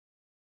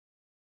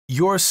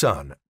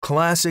Yoursun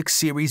Classic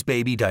Series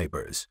Baby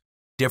Diapers.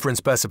 Different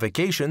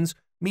specifications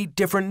meet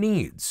different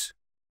needs.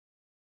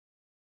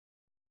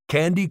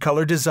 Candy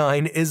color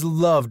design is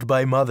loved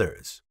by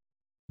mothers.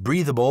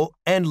 Breathable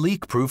and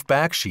leak-proof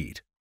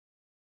backsheet.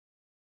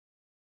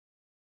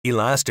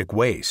 Elastic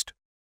waist,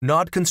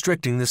 not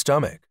constricting the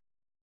stomach.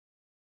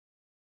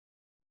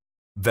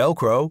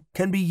 Velcro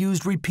can be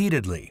used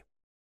repeatedly.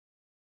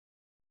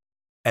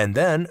 And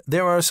then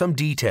there are some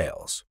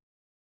details.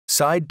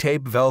 Side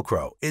tape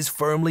Velcro is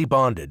firmly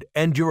bonded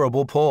and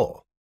durable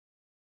pull.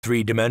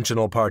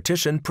 Three-dimensional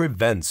partition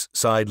prevents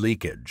side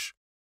leakage.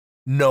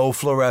 No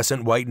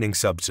fluorescent whitening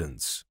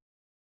substance.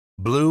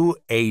 Blue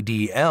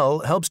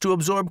ADL helps to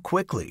absorb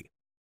quickly.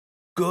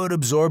 Good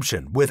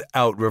absorption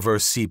without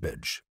reverse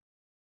seepage.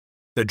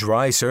 The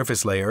dry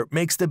surface layer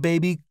makes the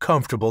baby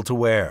comfortable to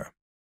wear.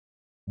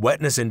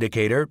 Wetness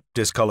indicator,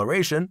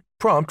 discoloration,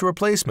 prompt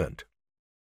replacement.